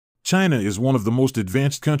China is one of the most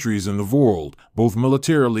advanced countries in the world, both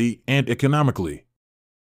militarily and economically.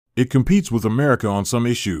 It competes with America on some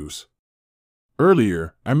issues.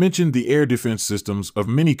 Earlier, I mentioned the air defense systems of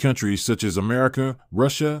many countries such as America,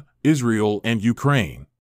 Russia, Israel, and Ukraine.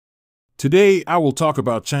 Today, I will talk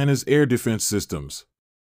about China's air defense systems.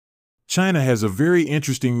 China has a very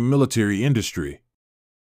interesting military industry.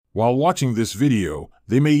 While watching this video,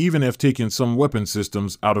 they may even have taken some weapon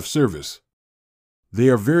systems out of service. They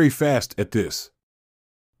are very fast at this.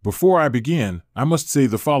 Before I begin, I must say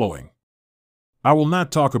the following. I will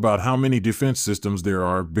not talk about how many defense systems there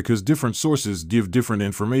are because different sources give different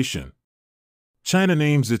information. China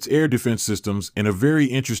names its air defense systems in a very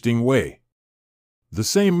interesting way. The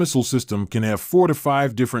same missile system can have 4 to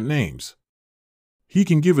 5 different names. He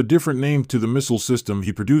can give a different name to the missile system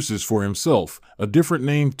he produces for himself, a different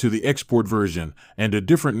name to the export version, and a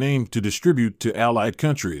different name to distribute to allied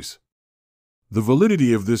countries. The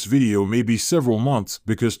validity of this video may be several months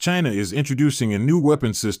because China is introducing a new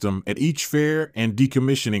weapon system at each fair and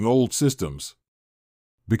decommissioning old systems.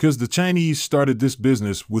 Because the Chinese started this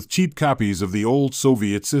business with cheap copies of the old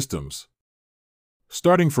Soviet systems.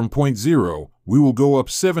 Starting from point 0, we will go up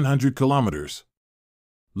 700 kilometers.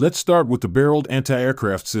 Let's start with the barreled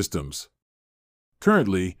anti-aircraft systems.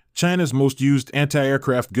 Currently, China's most used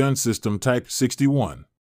anti-aircraft gun system Type 61.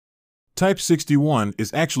 Type 61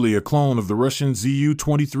 is actually a clone of the Russian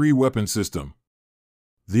Zu-23 weapon system.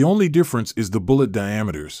 The only difference is the bullet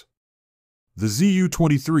diameters. The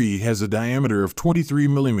Zu-23 has a diameter of 23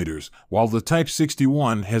 mm, while the Type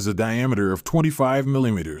 61 has a diameter of 25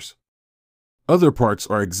 mm. Other parts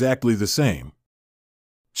are exactly the same.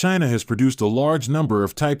 China has produced a large number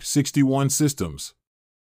of Type 61 systems.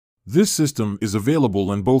 This system is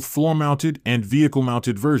available in both floor-mounted and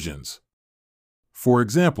vehicle-mounted versions. For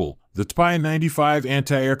example, the TPY-95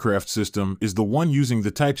 anti-aircraft system is the one using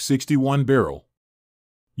the Type 61 barrel.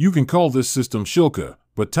 You can call this system Shilka,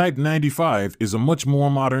 but Type 95 is a much more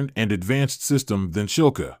modern and advanced system than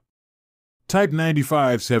Shilka. Type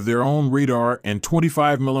 95s have their own radar and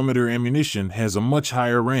 25mm ammunition has a much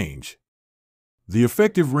higher range. The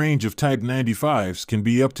effective range of Type 95s can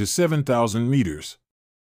be up to 7,000 meters.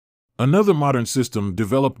 Another modern system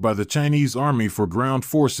developed by the Chinese Army for ground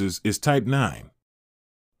forces is Type 9.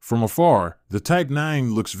 From afar, the Type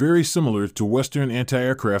 9 looks very similar to Western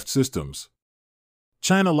anti-aircraft systems.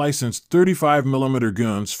 China licensed 35mm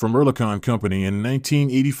guns from Oerlikon Company in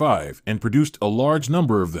 1985 and produced a large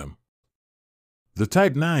number of them. The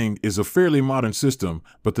Type 9 is a fairly modern system,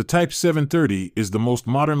 but the Type 730 is the most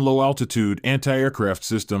modern low-altitude anti-aircraft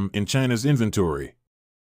system in China's inventory.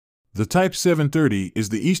 The Type 730 is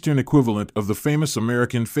the Eastern equivalent of the famous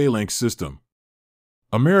American Phalanx system.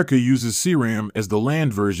 America uses CRAM as the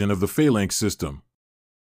land version of the Phalanx system.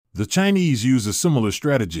 The Chinese use a similar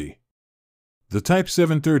strategy. The Type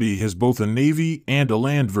 730 has both a Navy and a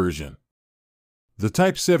land version. The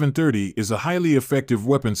Type 730 is a highly effective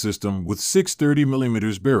weapon system with 6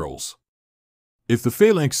 30mm barrels. If the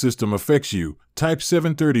Phalanx system affects you, Type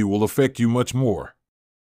 730 will affect you much more.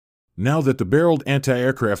 Now that the barreled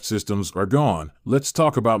anti-aircraft systems are gone, let's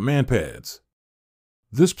talk about manpads.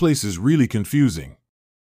 This place is really confusing.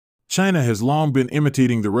 China has long been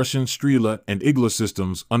imitating the Russian Strela and Igla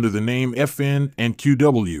systems under the name FN and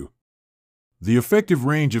QW. The effective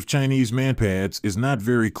range of Chinese manpads is not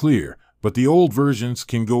very clear, but the old versions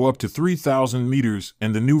can go up to 3,000 meters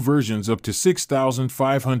and the new versions up to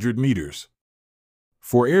 6,500 meters.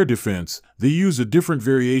 For air defense, they use a different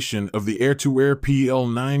variation of the air-to-air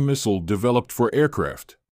PL-9 missile developed for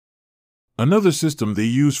aircraft. Another system they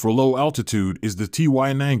use for low altitude is the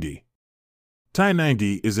TY-90.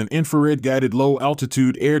 TY-90 is an infrared-guided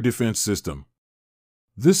low-altitude air defense system.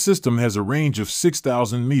 This system has a range of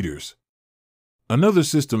 6,000 meters. Another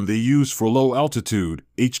system they use for low altitude,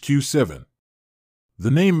 HQ-7.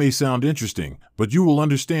 The name may sound interesting, but you will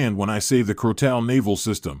understand when I say the Crotale naval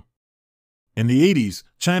system. In the 80s,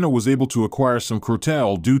 China was able to acquire some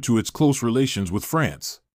Crotale due to its close relations with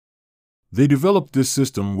France. They developed this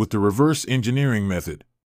system with the reverse engineering method.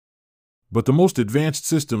 But the most advanced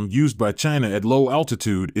system used by China at low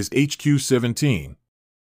altitude is HQ-17.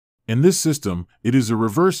 In this system, it is a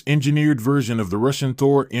reverse-engineered version of the Russian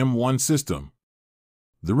Thor M1 system.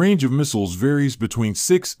 The range of missiles varies between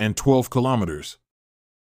 6 and 12 kilometers.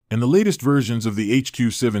 In the latest versions of the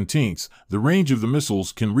HQ-17s, the range of the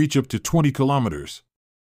missiles can reach up to 20 kilometers.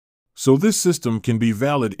 So this system can be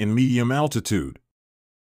valid in medium altitude.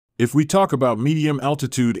 If we talk about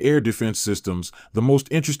medium-altitude air defense systems, the most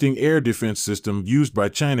interesting air defense system used by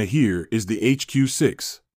China here is the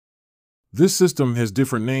HQ-6. This system has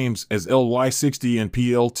different names as LY-60 and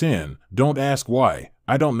PL-10. Don't ask why,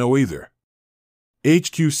 I don't know either.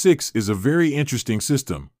 HQ-6 is a very interesting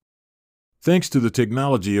system. Thanks to the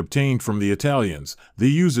technology obtained from the Italians, they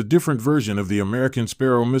use a different version of the American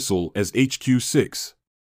Sparrow missile as HQ-6.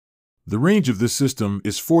 The range of this system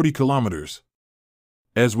is 40 kilometers.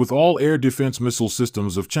 As with all air defense missile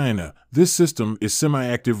systems of China, this system is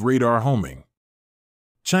semi-active radar homing.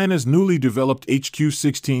 China's newly developed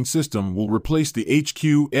HQ-16 system will replace the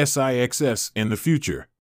HQ-SIXS in the future.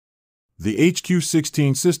 The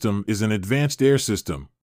HQ-16 system is an advanced air system.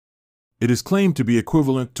 It is claimed to be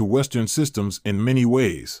equivalent to Western systems in many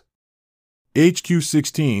ways.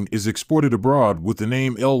 HQ-16 is exported abroad with the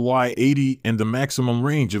name LY-80 and the maximum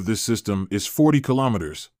range of this system is 40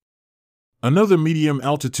 kilometers. Another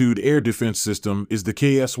medium-altitude air defense system is the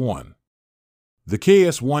KS-1. The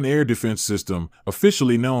KS-1 air defense system,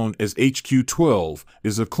 officially known as HQ-12,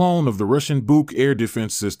 is a clone of the Russian Buk air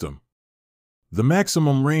defense system. The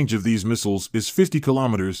maximum range of these missiles is 50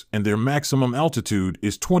 kilometers and their maximum altitude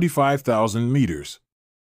is 25,000 meters.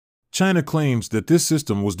 China claims that this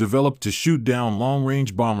system was developed to shoot down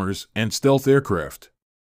long-range bombers and stealth aircraft.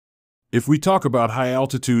 If we talk about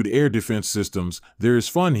high-altitude air defense systems, there is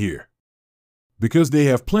fun here. Because they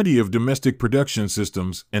have plenty of domestic production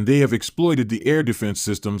systems and they have exploited the air defense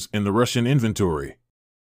systems in the Russian inventory.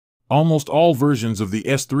 Almost all versions of the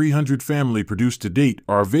S-300 family produced to date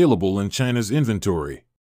are available in China's inventory.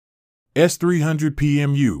 S-300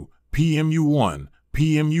 PMU, PMU-1,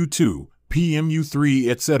 PMU-2, PMU-3,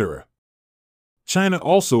 etc. China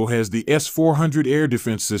also has the S-400 air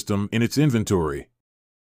defense system in its inventory.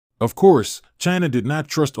 Of course, China did not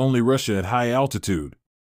trust only Russia at high altitude.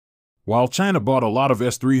 While China bought a lot of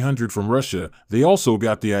S-300 from Russia, they also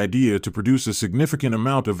got the idea to produce a significant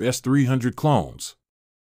amount of S-300 clones.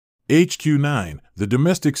 HQ-9, the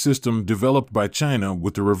domestic system developed by China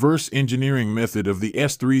with the reverse engineering method of the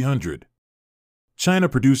S-300. China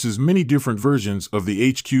produces many different versions of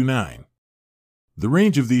the HQ-9. The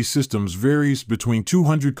range of these systems varies between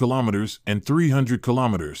 200 kilometers and 300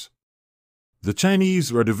 kilometers. The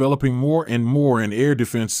Chinese are developing more and more in air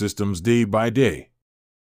defense systems day by day.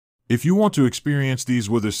 If you want to experience these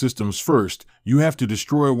weather systems first, you have to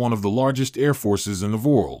destroy one of the largest air forces in the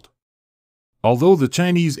world. Although the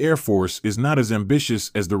Chinese Air Force is not as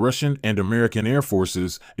ambitious as the Russian and American Air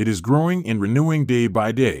Forces, it is growing and renewing day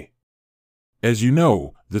by day. As you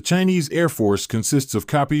know, the Chinese Air Force consists of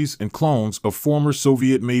copies and clones of former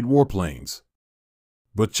Soviet-made warplanes.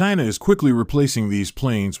 But China is quickly replacing these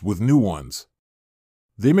planes with new ones.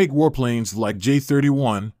 They make warplanes like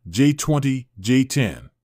J-31, J-20, J-10.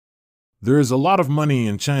 There is a lot of money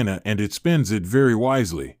in China and it spends it very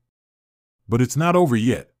wisely. But it's not over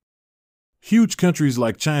yet. Huge countries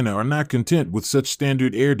like China are not content with such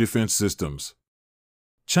standard air defense systems.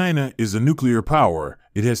 China is a nuclear power.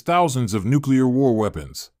 It has thousands of nuclear war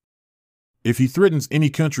weapons. If he threatens any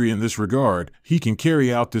country in this regard, he can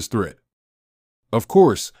carry out this threat. Of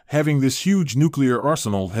course, having this huge nuclear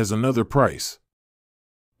arsenal has another price.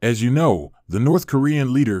 As you know, the North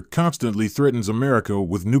Korean leader constantly threatens America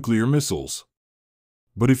with nuclear missiles.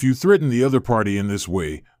 But if you threaten the other party in this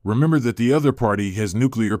way, remember that the other party has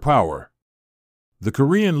nuclear power. The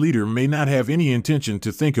Korean leader may not have any intention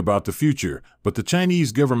to think about the future, but the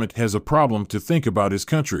Chinese government has a problem to think about his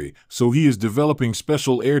country, so he is developing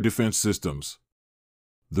special air defense systems.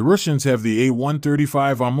 The Russians have the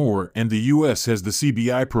A-135 Amur and the US has the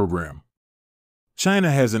CBI program.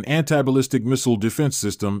 China has an anti-ballistic missile defense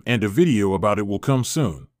system and a video about it will come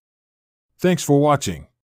soon. Thanks for watching.